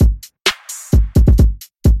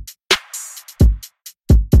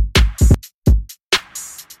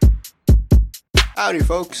Howdy,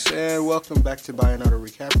 folks, and welcome back to Bionauto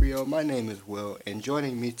DiCaprio. My name is Will, and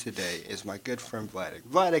joining me today is my good friend Vladik.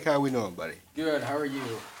 Vladik, how we doing, buddy? Good. How are you?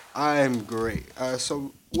 I'm great.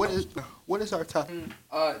 So what is our topic?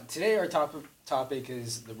 Today our topic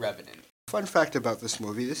is The Revenant. Fun fact about this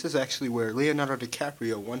movie: this is actually where Leonardo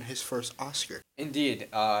DiCaprio won his first Oscar. Indeed.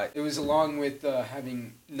 It was along with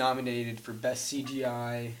having nominated for Best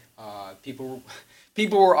CGI.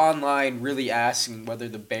 People were online really asking whether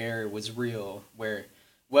the bear was real,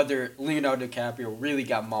 whether Leonardo DiCaprio really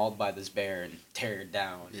got mauled by this bear and tear it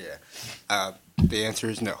down. Yeah. The answer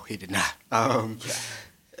is no, he did not.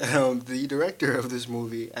 The director of this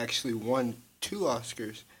movie actually won 2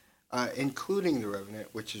 Oscars, including The Revenant,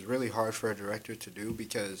 which is really hard for a director to do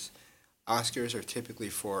because Oscars are typically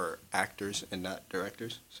for actors and not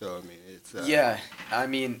directors. So I mean, it's Yeah, I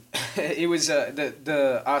mean, it was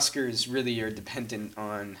the Oscars really are dependent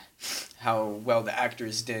on how well the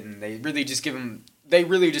actors did, and they really just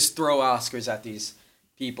throw Oscars at these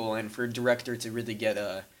people, and for a director to really get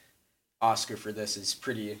a Oscar for this is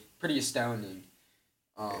pretty astounding.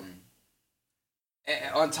 On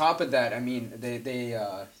top of that, I mean, they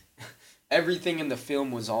everything in the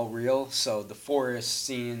film was all real. So the forest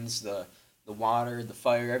scenes, the water, the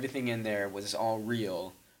fire, everything in there was all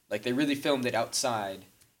real. Like they really filmed it outside,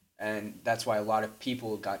 and that's why a lot of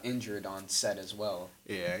people got injured on set as well.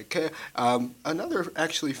 Yeah. Okay. Another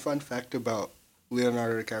actually fun fact about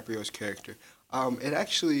Leonardo DiCaprio's character.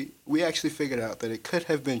 We actually figured out that it could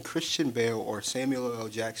have been Christian Bale or Samuel L.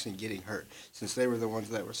 Jackson getting hurt, since they were the ones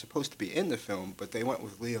that were supposed to be in the film, but they went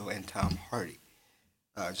with Leo and Tom Hardy.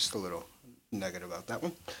 Just a little nugget about that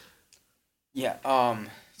one. Yeah.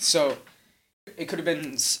 So it could have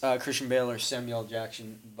been Christian Bale or Samuel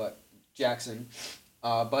Jackson, but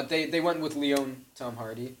they went with Leo and Tom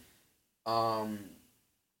Hardy. And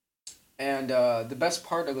the best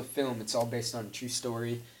part of the film, it's all based on a true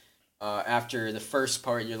story. After the first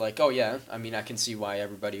part, you're like, oh yeah, I mean, I can see why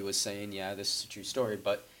everybody was saying, yeah, this is a true story.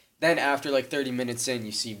 But then after like 30 minutes in,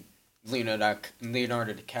 you see Leonardo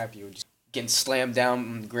DiCaprio just getting slammed down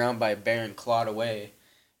on the ground by a bear and clawed away.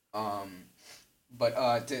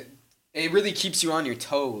 It really keeps you on your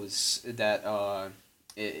toes that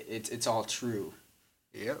it's all true.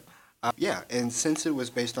 Yeah. Yeah, and since it was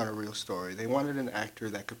based on a real story, they wanted an actor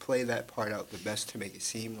that could play that part out the best to make it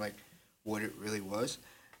seem like what it really was.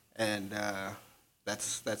 And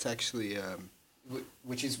that's actually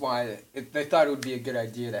which is why they thought it would be a good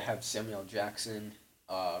idea to have Samuel Jackson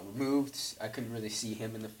removed. I couldn't really see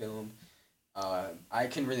him in the film. I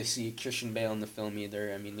couldn't really see Christian Bale in the film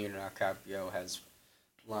either. I mean, Leonardo DiCaprio has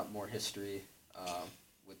a lot more history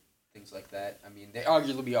with things like that. I mean, they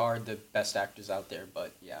arguably are the best actors out there,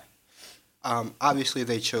 but yeah. Obviously,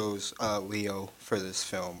 they chose Leo for this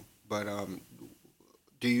film, but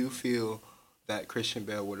do you feel that Christian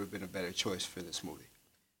Bale would have been a better choice for this movie?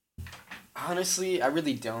 Honestly, I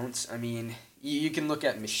really don't. I mean, you can look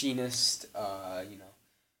at Machinist.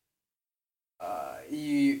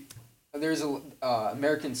 There's a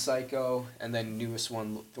American Psycho, and then newest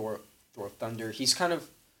one, Thor Thunder. He's kind of,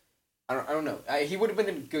 I don't know. He would have been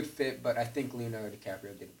a good fit, but I think Leonardo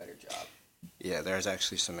DiCaprio did a better job. Yeah, there's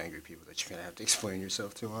actually some angry people that you're gonna have to explain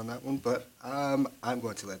yourself to on that one, but I'm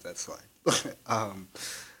going to let that slide.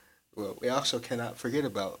 Well, we also cannot forget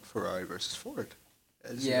about Ferrari versus Ford.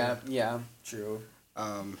 Yeah, true.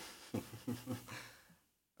 Um,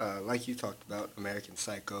 like you talked about, American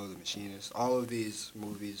Psycho, The Machinist, all of these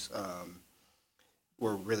movies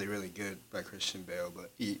were really, really good by Christian Bale,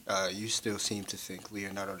 but you still seem to think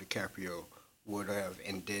Leonardo DiCaprio would have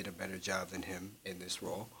and did a better job than him in this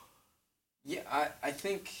role. Yeah, I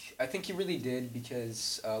think he really did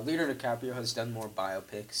because Leonardo DiCaprio has done more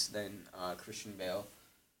biopics than Christian Bale.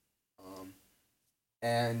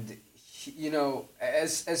 And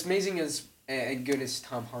as amazing as and good as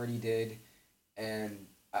Tom Hardy did, and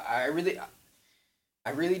I really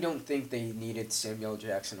don't think they needed Samuel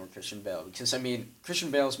Jackson or Christian Bale because I mean Christian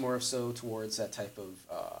Bale's more so towards that type of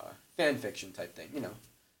fan fiction type thing,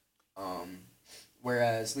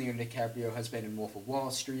 whereas Leonardo DiCaprio has been in Wolf of Wall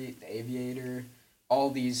Street, The Aviator, all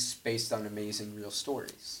these based on amazing real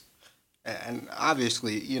stories. And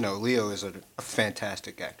obviously, Leo is a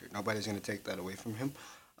fantastic actor. Nobody's going to take that away from him.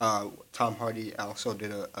 Tom Hardy also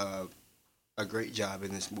did a great job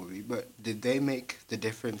in this movie. But did they make the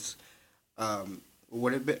difference?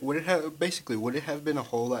 Would it have been a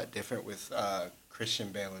whole lot different with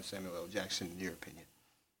Christian Bale and Samuel L. Jackson, in your opinion?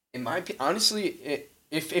 In my opinion, honestly,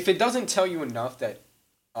 if it doesn't tell you enough that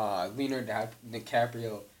Leonardo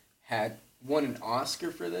DiCaprio had won an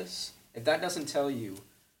Oscar for this, if that doesn't tell you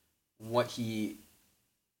what he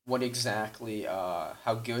what exactly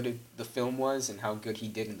how good the film was and how good he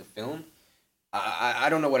did in the film, I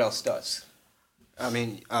don't know what else does. I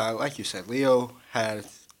mean, like you said, Leo had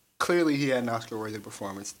clearly he had an Oscar-worthy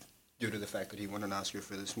performance due to the fact that he won an Oscar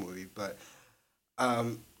for this movie. But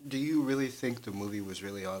do you really think the movie was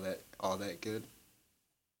really all that good?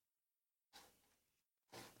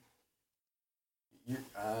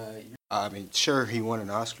 I mean, sure, he won an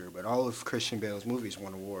Oscar, but all of Christian Bale's movies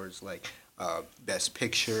won awards like Best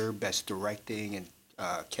Picture, Best Directing, and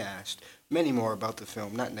cast. Many more about the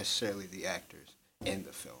film, not necessarily the actors in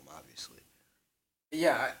the film, obviously.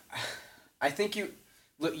 Yeah, I think you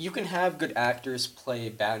look. You can have good actors play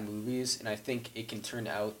bad movies, and I think it can turn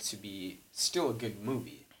out to be still a good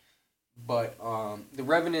movie. But The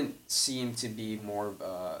Revenant seemed to be more of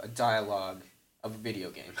a dialogue of a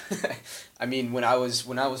video game. I mean, when I was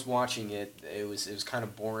watching it, it was kind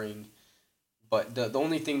of boring. But the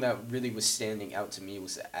only thing that really was standing out to me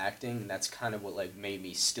was the acting, and that's kind of what like made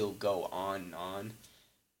me still go on and on.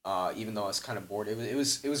 Even though I was kind of bored, it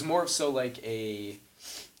was more so like a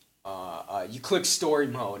you click story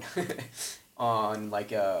mode on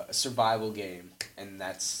like a survival game, and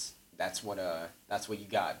that's what you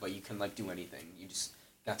got. But you can like do anything. You just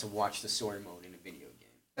got to watch the story mode in a video game.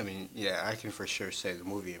 I mean, yeah, I can for sure say the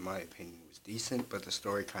movie, in my opinion, was decent, but the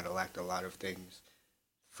story kind of lacked a lot of things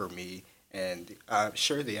for me. And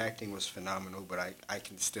sure, the acting was phenomenal, but I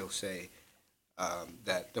can still say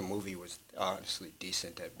that the movie was honestly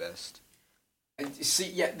decent at best. And see,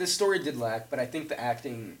 yeah, the story did lack, but I think the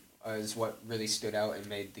acting is what really stood out and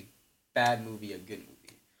made the bad movie a good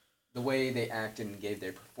movie. The way they acted and gave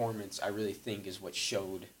their performance, I really think, is what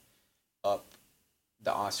showed up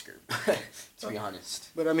the Oscar. To be honest.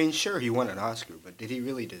 But I mean, sure, he won an Oscar, but did he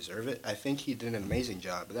really deserve it? I think he did an amazing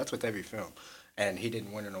job, but that's with every film. And he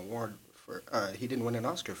didn't win an award for, he didn't win an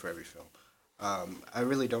Oscar for every film. I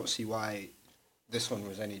really don't see why this one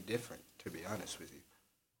was any different, to be honest with you.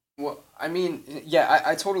 Well, I mean, yeah,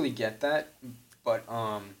 I totally get that, but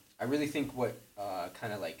I really think what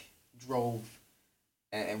kind of like drove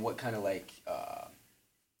and what kind of like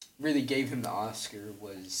really gave him the Oscar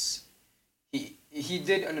was he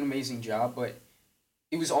did an amazing job, but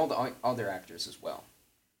it was all the other actors as well.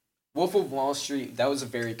 Wolf of Wall Street, that was a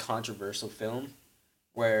very controversial film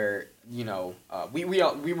where we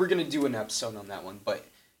were gonna do an episode on that one, but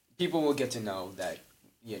people will get to know that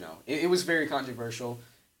it was very controversial.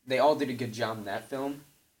 They all did a good job in that film,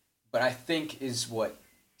 but I think is what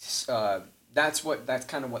that's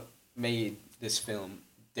kind of what made this film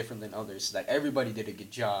different than others. That everybody did a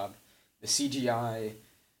good job. The CGI,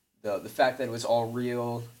 the fact that it was all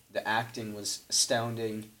real, the acting was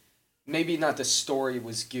astounding. Maybe not the story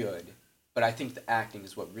was good, but I think the acting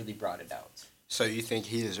is what really brought it out. So you think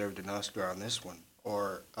he deserved an Oscar on this one?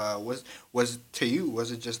 Or was to you,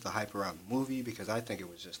 was it just the hype around the movie? Because I think it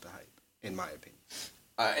was just the hype, in my opinion.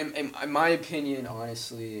 In my opinion,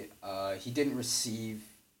 honestly, he didn't receive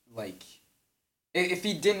like if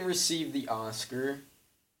he didn't receive the Oscar,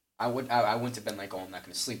 I wouldn't have been like, oh, I'm not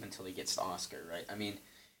gonna sleep until he gets the Oscar, right? I mean,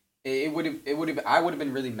 it would have I would have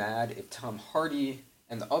been really mad if Tom Hardy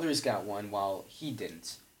and the others got one while he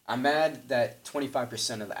didn't. I'm mad that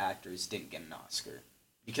 25% of the actors didn't get an Oscar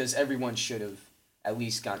because everyone should have at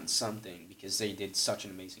least gotten something because they did such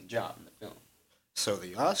an amazing job in the film. So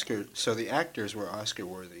the actors were Oscar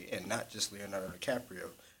worthy, and not just Leonardo DiCaprio.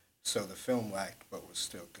 So the film lacked, but was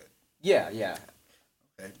still good. Yeah, yeah.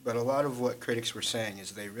 Okay, but a lot of what critics were saying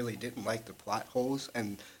is they really didn't like the plot holes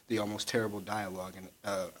and the almost terrible dialogue and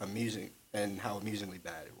amusing and how amusingly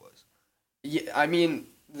bad it was. Yeah, I mean,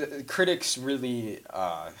 the critics really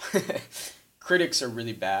critics are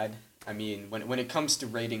really bad. I mean, when it comes to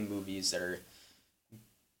rating movies that are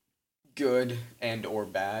good and or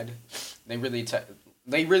bad, they really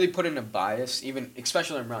they really put in a bias, even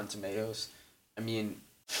especially on Rotten Tomatoes. I mean,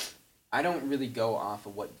 I don't really go off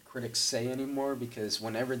of what critics say anymore because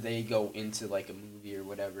whenever they go into like a movie or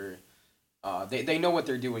whatever, they know what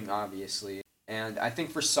they're doing obviously. And I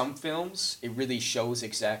think for some films, it really shows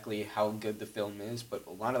exactly how good the film is. But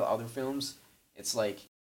a lot of the other films, it's like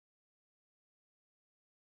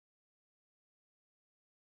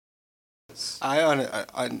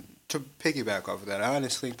To piggyback off of that, I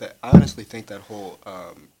honestly think that whole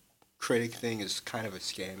critic thing is kind of a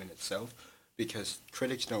scam in itself because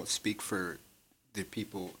critics don't speak for the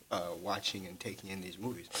people watching and taking in these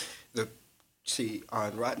movies. The See,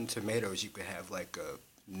 on Rotten Tomatoes, you could have like a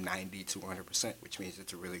 90 to 100%, which means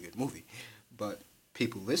it's a really good movie. But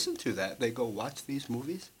people listen to that, they go watch these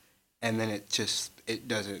movies, and then it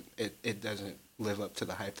doesn't live up to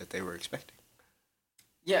the hype that they were expecting.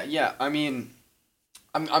 yeah, yeah. I mean,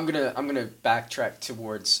 I'm gonna backtrack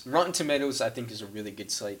towards Rotten Tomatoes. I think is a really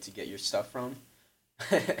good site to get your stuff from.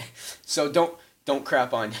 So don't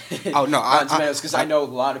crap on Oh no, Rotten Tomatoes because I know a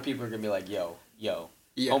lot of people are gonna be like, yo, yeah,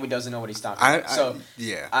 homie doesn't know what he's talking about. So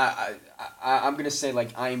yeah, I'm gonna say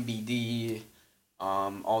like IMBD,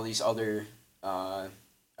 all these other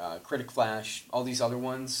Critic Flash, all these other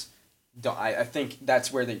ones. Don't, I think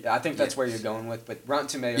that's where that's where you're going with, but Rotten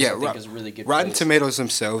Tomatoes yeah. I think is a really good Rotten place. Tomatoes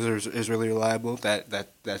themselves is really reliable.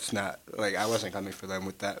 That's not like I wasn't coming for them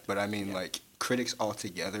with that, but I mean Yeah. like critics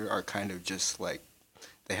altogether are kind of just like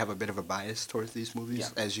they have a bit of a bias towards these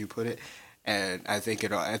movies, Yeah. as you put it, and I think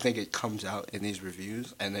it comes out in these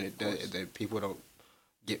reviews, and then then people don't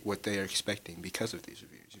get what they are expecting because of these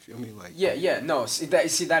reviews. You feel me? Like Yeah, no, see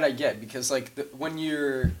that I get because like when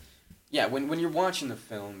you're, yeah, when you're watching the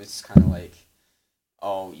film, it's kind of like,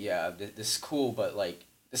 oh yeah, this is cool, but like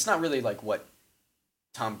it's not really like what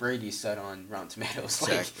Tom Brady said on Rotten Tomatoes,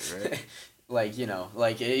 exactly right. like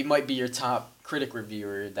like it might be your top critic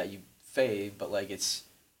reviewer that you fave, but like it's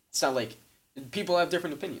not like people have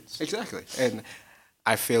different opinions. Exactly, and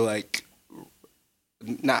I feel like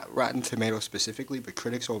not Rotten Tomatoes specifically, but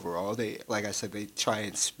critics overall. They like I said, they try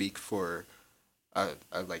and speak for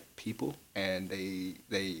like people, and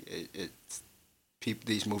it's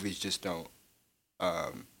people.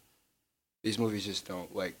 Um, these movies just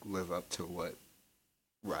don't like live up to what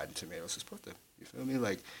Rotten Tomatoes is put them. You feel me?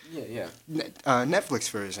 Like Yeah. Netflix,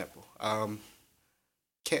 for example.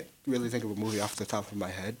 Can't really think of a movie off the top of my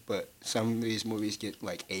head, but some of these movies get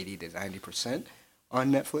like 80 to 90%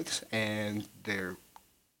 on Netflix, and they're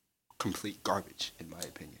complete garbage, in my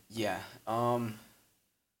opinion. Yeah.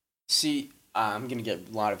 See, I'm gonna get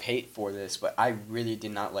a lot of hate for this, but I really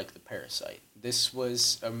did not like The Parasite. This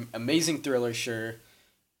was an amazing thriller, sure,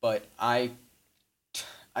 but I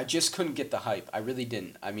just couldn't get the hype. I really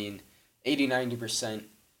didn't. I mean, 80-90%.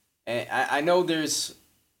 And I know there's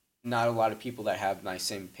not a lot of people that have my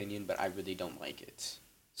same opinion, but I really don't like it.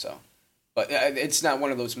 So, but it's not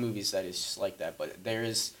one of those movies that is just like that. But there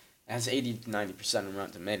is it has 80-90% on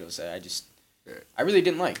Rotten Tomatoes that I really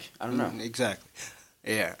didn't like. I don't know. Exactly.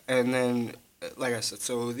 Yeah, and then like I said,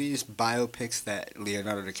 so these biopics that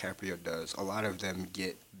Leonardo DiCaprio does, a lot of them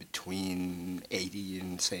get between 80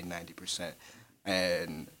 and say 90%,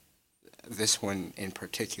 and this one in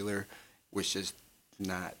particular was just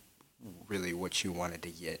not really what you wanted to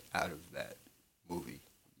get out of that movie.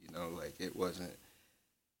 You know, like it wasn't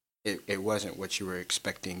what you were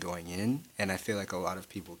expecting going in, and I feel like a lot of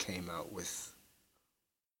people came out with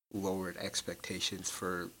lowered expectations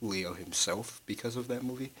for Leo himself because of that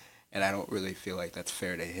movie, and I don't really feel like that's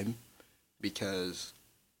fair to him because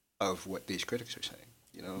of what these critics are saying.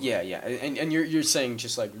 You know? Yeah, and you're saying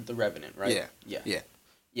just like The Revenant, right? Yeah.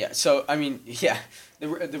 Yeah. So I mean, yeah, the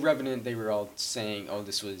Revenant, they were all saying, oh,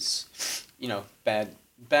 this was, bad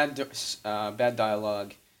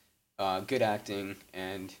dialogue, good acting,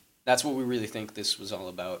 and that's what we really think this was all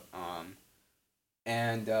about.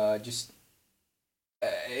 And just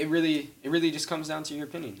it really just comes down to your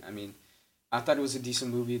opinion. I mean, I thought it was a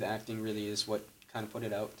decent movie. The acting really is what kind of put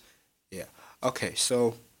it out. Yeah. Okay,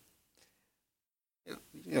 so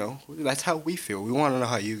that's how we feel. We want to know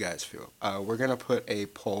how you guys feel. We're gonna put a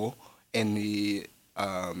poll in the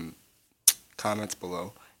comments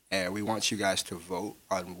below, and we want you guys to vote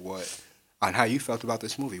on how you felt about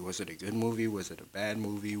this movie. Was it a good movie? Was it a bad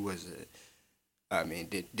movie? Was it? I mean,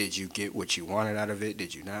 did you get what you wanted out of it?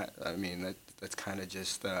 Did you not? I mean, that's kind of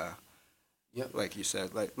just Yep. like you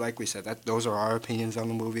said, like we said, that those are our opinions on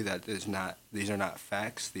the movie. These are not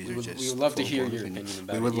facts. These We are would, just we would love to full hear blown your opinions.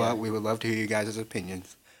 opinion about We would it. Yeah. love to hear you guys'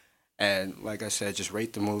 opinions. And like I said, just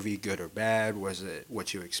rate the movie, good or bad. Was it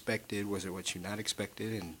what you expected? Was it what you not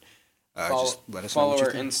expected? And just let us know Follow what you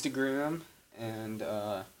our think. Instagram and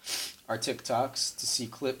our TikToks to see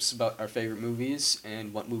clips about our favorite movies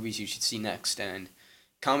and what movies you should see next. And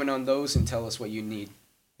comment on those and tell us what you need.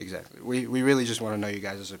 Exactly. We really just want to know you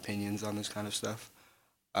guys' opinions on this kind of stuff.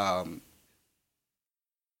 Okay.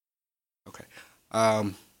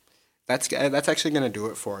 That's actually going to do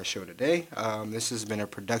it for our show today. This has been a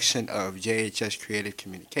production of JHS Creative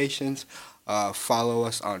Communications. Follow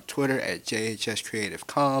us on Twitter at JHS Creative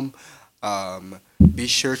Com. Be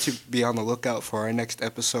sure to be on the lookout for our next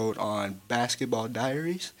episode on Basketball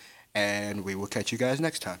Diaries, and we will catch you guys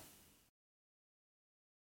next time.